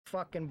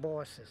fucking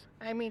bosses.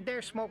 I mean,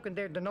 they're smoking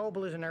their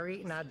denobles and they're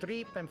eating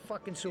adrip and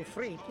fucking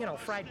soufrit, you know,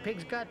 fried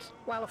pig's guts.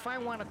 While if I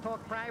want to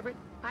talk private,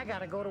 I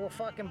gotta go to a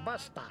fucking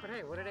bus stop. But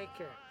hey, what do they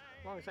care?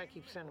 As long as I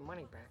keep sending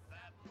money back.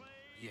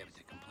 Yeah, but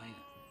they're complaining.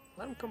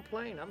 Let them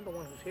complain. I'm the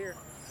one who's here.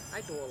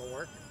 I do all the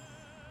work.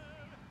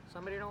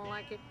 Somebody don't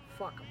like it,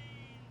 fuck them.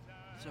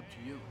 It's up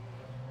to you.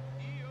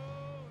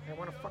 They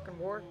want a fucking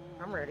war?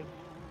 I'm ready.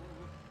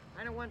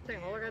 I know one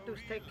thing, all I gotta do is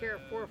take care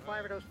of 4 or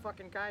 5 of those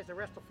fucking guys, the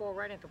rest will fall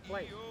right into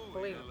place.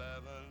 Believe me.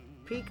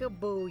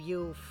 Peekaboo,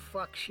 you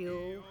fucks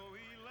you.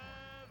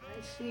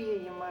 I see you,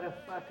 you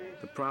motherfuckers.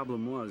 The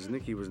problem was,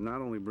 Nicky was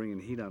not only bringing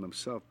heat on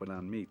himself, but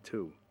on me,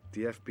 too.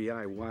 The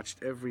FBI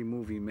watched every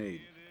move he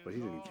made, but he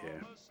didn't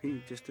care.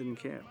 He just didn't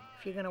care.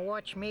 If you're gonna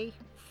watch me,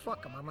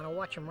 fuck 'em. I'm gonna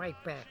watch 'em right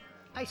back.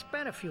 I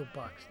spent a few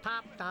bucks.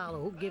 Top dollar,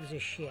 who gives a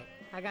shit?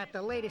 I got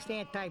the latest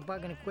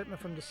anti-bugging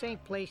equipment from the same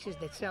places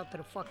that sell to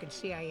the fucking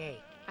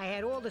CIA. I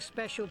had all the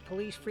special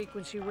police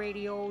frequency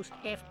radios,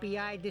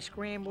 FBI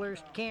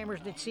discramblers,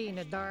 cameras that see in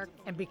the dark,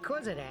 and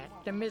because of that,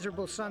 the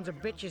miserable sons of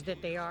bitches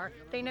that they are,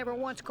 they never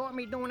once caught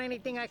me doing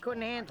anything I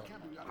couldn't handle.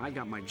 I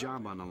got my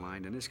job on the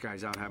line, and this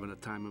guy's out having the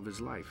time of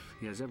his life.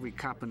 He has every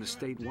cop in the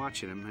state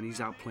watching him, and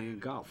he's out playing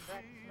golf.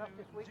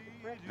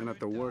 And at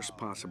the worst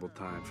possible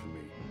time for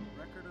me.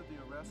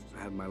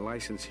 I had my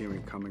license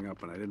hearing coming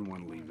up, and I didn't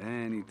want to leave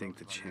anything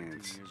to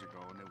chance. Years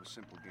ago, and there were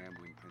simple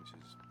gambling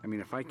pinches. I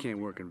mean, if I can't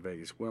work in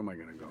Vegas, where am I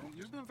going to go?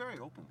 You've been very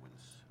open with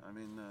us. I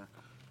mean,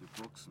 your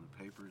books and the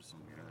papers,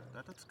 and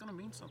that's going to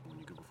mean something when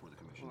you go before the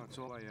commission. Well, that's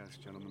all I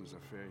ask, gentlemen, is a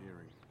fair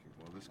hearing.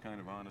 Well, this kind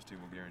of honesty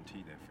will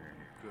guarantee that fair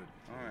hearing. Good.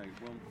 All right,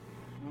 well,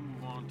 we'll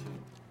move on to...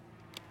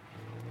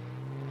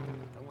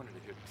 I wanted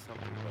to hear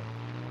something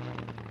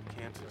about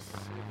Kansas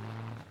City.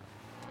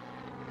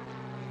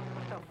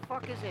 What the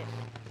fuck is this?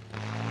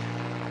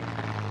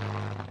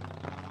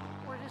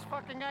 Where's this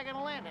fucking guy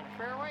gonna land in? A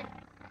fairway?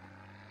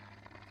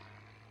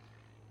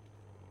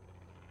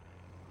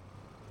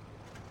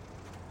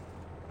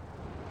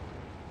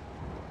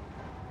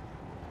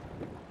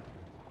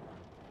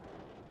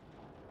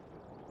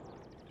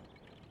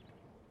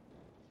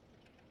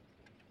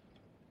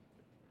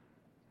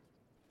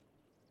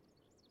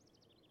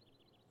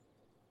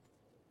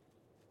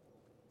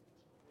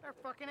 They're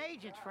fucking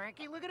agents,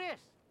 Frankie. Look at this.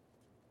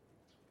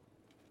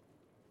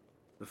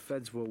 The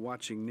feds were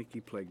watching Nicky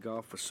play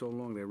golf for so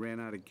long they ran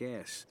out of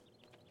gas.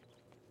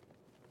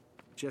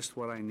 Just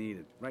what I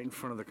needed, right in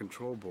front of the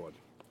control board.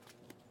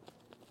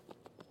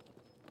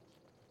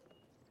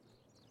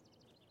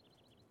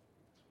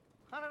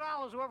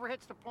 $100 whoever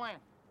hits the plan.